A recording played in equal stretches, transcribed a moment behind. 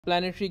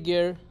planetary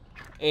gear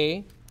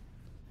A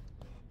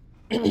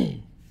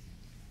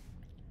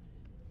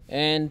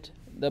and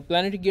the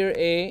planetary gear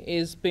A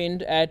is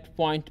pinned at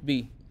point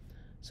B.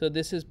 So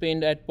this is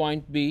pinned at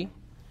point B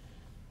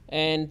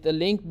and the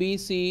link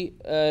BC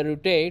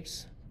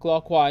rotates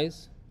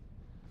clockwise.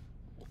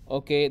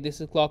 Okay,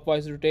 this is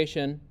clockwise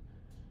rotation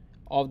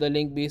of the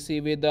link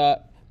BC with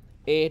the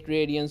 8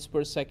 radians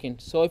per second.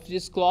 So if it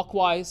is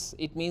clockwise,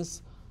 it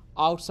means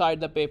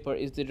outside the paper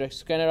is the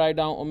direction. Can I write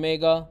down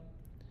omega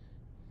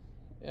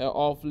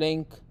of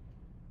link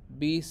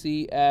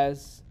BC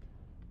as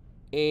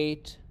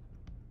 8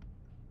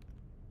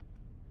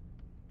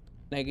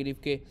 negative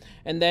k?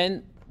 And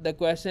then the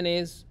question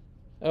is,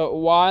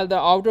 while the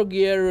outer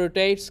gear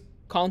rotates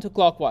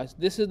counterclockwise,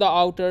 this is the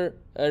outer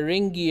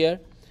ring gear,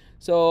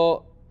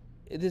 so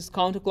it is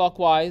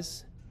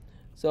counterclockwise,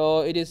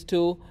 so it is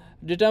to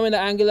determine the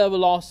angular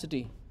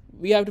velocity.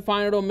 We have to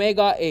find out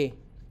omega A.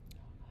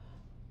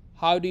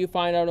 How do you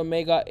find out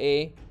omega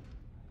A?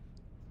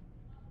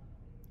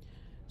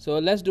 So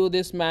let's do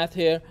this math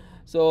here.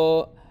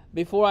 So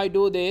before I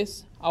do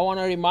this, I want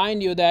to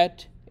remind you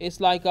that it's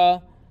like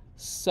a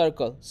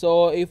circle.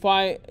 So if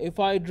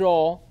I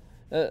draw,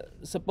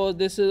 suppose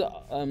this is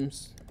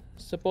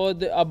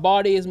suppose a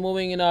body is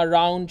moving in a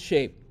round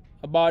shape.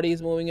 A body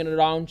is moving in a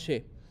round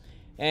shape,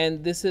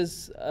 and this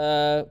is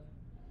the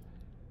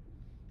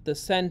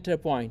center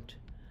point,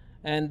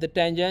 and the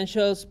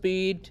tangential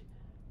speed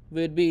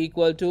would be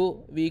equal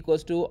to V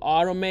equals to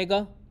R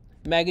omega.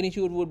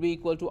 Magnitude would be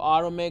equal to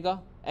R omega.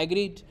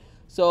 Agreed?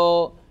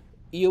 So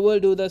you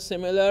will do the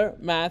similar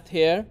math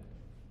here.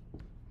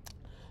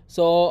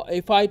 So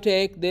if I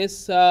take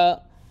this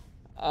the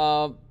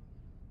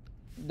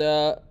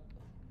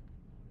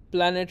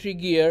planetary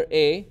gear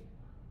A,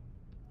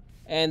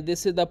 and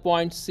this is the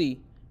point C,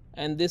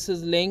 and this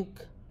is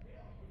link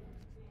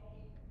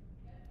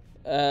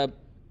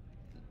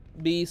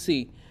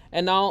BC,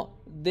 and now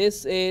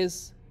this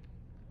is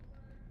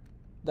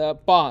the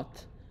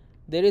path.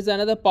 There is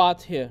another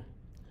path here.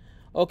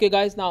 Okay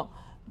guys, now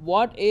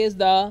what is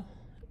the,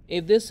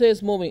 if this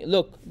is moving,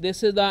 look,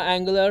 this is the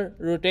angular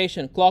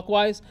rotation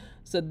clockwise,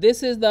 so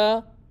this is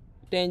the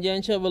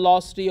tangential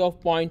velocity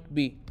of point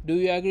B. Do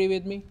you agree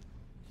with me?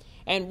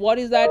 And what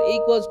is that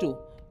equals to?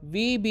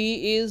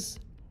 VB is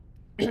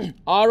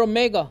R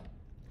omega.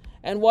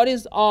 And what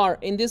is R?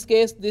 In this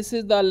case, this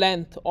is the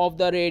length of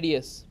the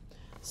radius.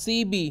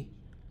 CB,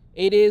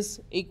 it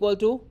is equal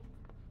to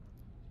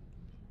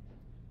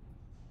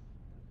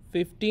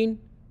 15.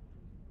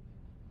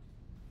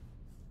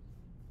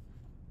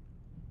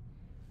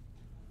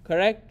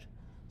 Correct?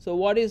 So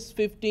what is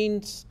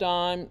 15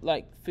 times,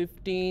 like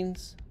 15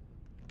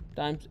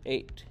 times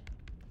 8?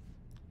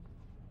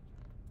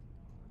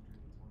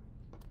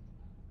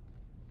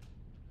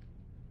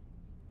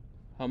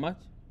 How much?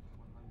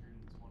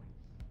 120.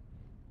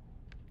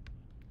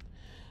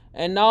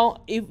 And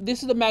now if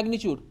this is the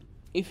magnitude,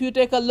 if you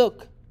take a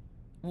look,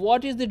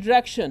 what is the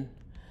direction?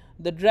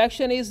 The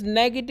direction is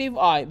negative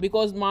I,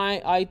 because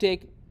I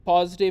take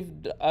positive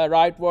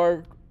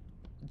rightward,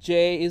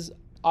 J is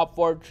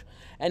upward,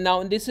 and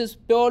now this is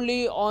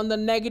purely on the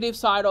negative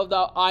side of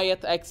the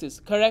ith axis.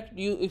 Correct?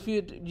 If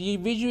you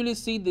visually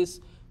see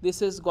this,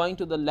 this is going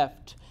to the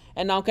left.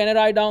 And now can I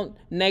write down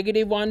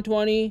negative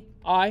 120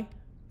 I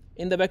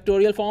in the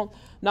vectorial form?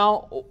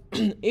 Now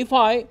if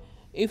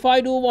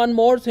I do one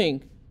more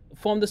thing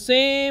from the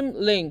same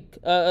link,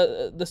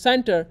 the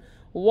center,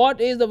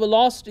 what is the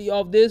velocity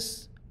of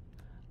this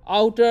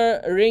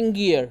outer ring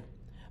gear?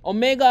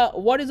 Omega,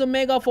 what is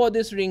omega for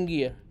this ring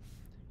gear?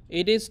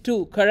 It is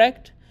 2,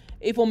 correct?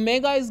 If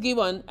omega is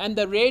given and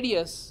the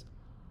radius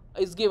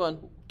is given,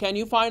 can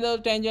you find the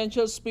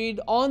tangential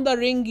speed on the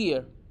ring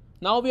gear?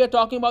 Now we are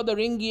talking about the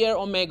ring gear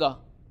omega.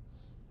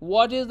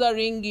 What is the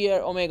ring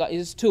gear omega? It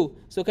is 2.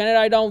 So can I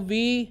write down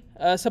V?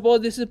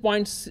 Suppose this is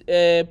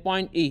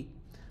point E.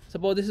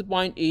 Suppose this is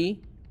point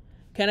E.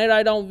 Can I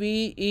write down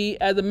VE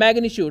as the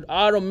magnitude,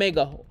 R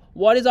omega?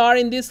 What is R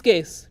in this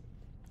case?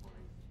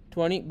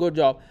 20. Good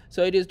job.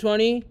 So it is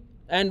 20.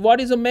 And what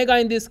is omega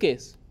in this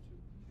case?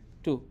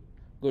 2.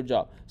 Good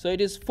job. So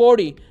it is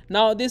 40.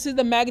 Now this is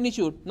the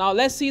magnitude. Now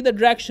let's see the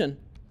direction.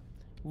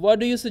 What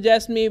do you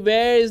suggest me?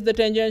 Where is the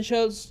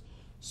tangential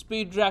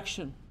speed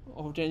direction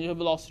or tangential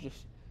velocity?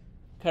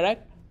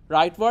 Correct?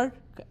 Rightward.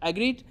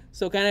 Agreed?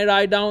 So can I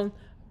write down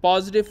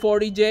positive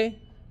 40J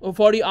or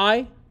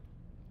 40I?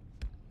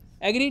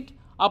 Agreed?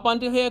 Up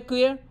until here,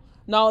 clear?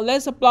 Now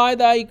let's apply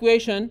the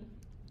equation.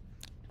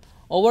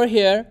 Over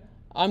here,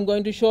 I'm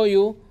going to show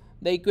you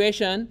the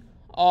equation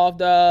of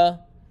the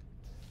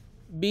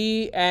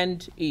B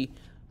and E.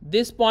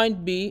 This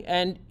point B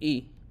and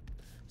E.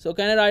 So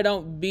can I write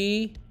down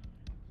B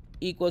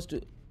equals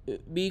to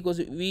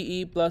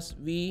VE plus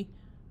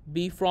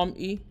VB from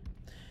E?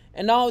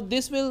 And now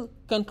this will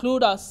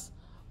conclude us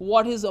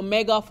what is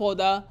omega for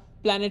the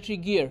planetary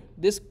gear.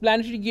 This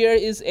planetary gear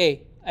is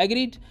A.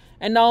 Agreed?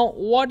 And now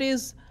what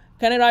is,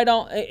 can I write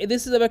down,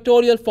 this is a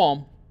vectorial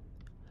form.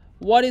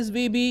 What is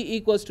VB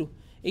equals to?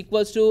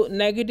 Equals to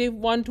negative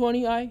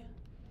 120I.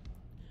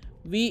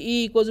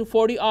 VE equals to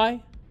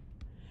 40I.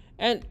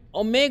 And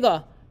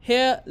omega,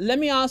 here let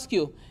me ask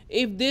you,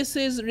 if this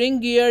is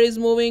ring gear is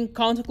moving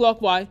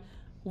counterclockwise,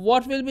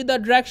 what will be the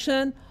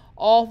direction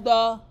of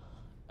the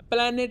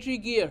planetary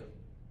gear?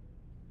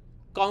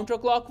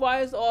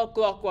 Counterclockwise or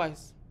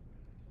clockwise?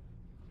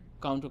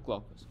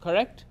 Counterclockwise,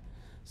 correct?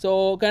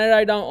 So can I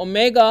write down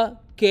omega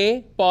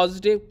k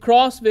positive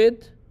cross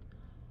with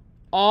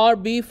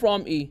RB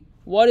from E?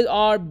 What is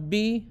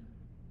RB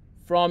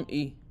from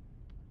E?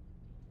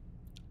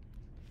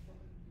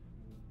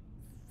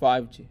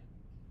 5G.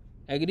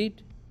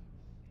 Agreed?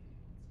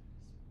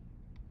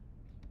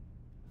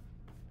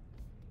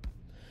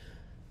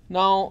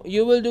 Now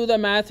you will do the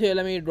math here.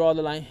 Let me draw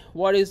the line.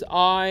 What is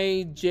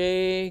I,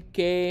 J,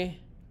 K?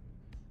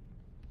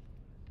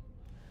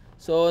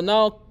 So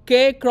now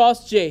K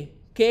cross J.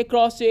 K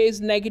cross J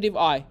is negative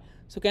I.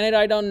 So can I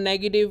write down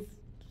negative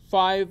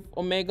 5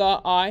 omega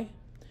I?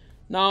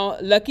 Now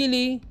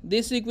luckily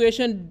this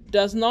equation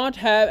does not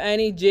have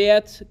any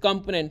jth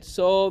component,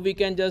 so we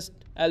can just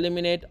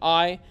eliminate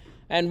I,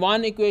 and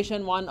one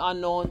equation, one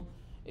unknown,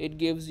 it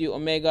gives you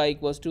omega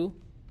equals to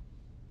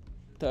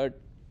 32.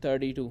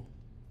 Shouldn't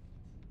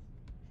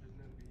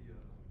it be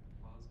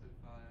positive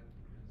 5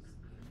 because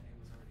the A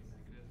was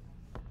already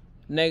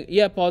negative?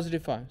 Yeah,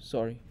 positive 5,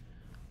 sorry.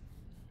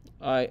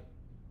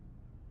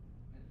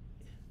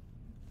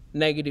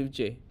 Negative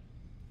J.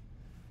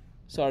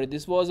 Sorry,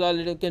 this was a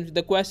little confused.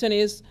 The question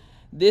is,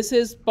 this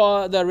is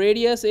the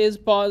radius is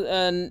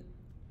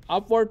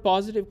upward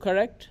positive,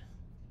 correct?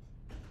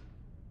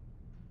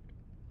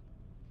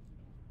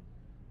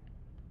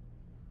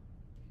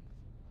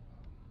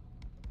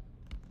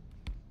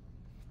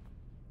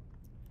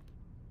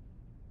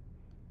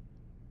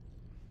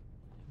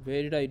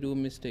 Where did I do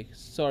mistake?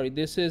 Sorry,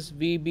 this is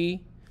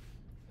VB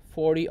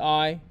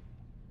 40I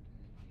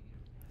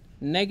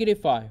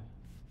negative 5.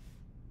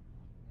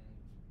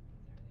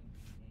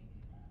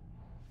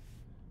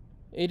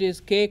 It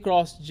is K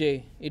cross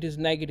J. It is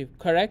negative,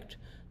 correct?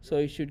 So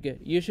you should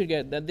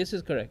get that. This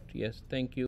is correct. Yes, thank you.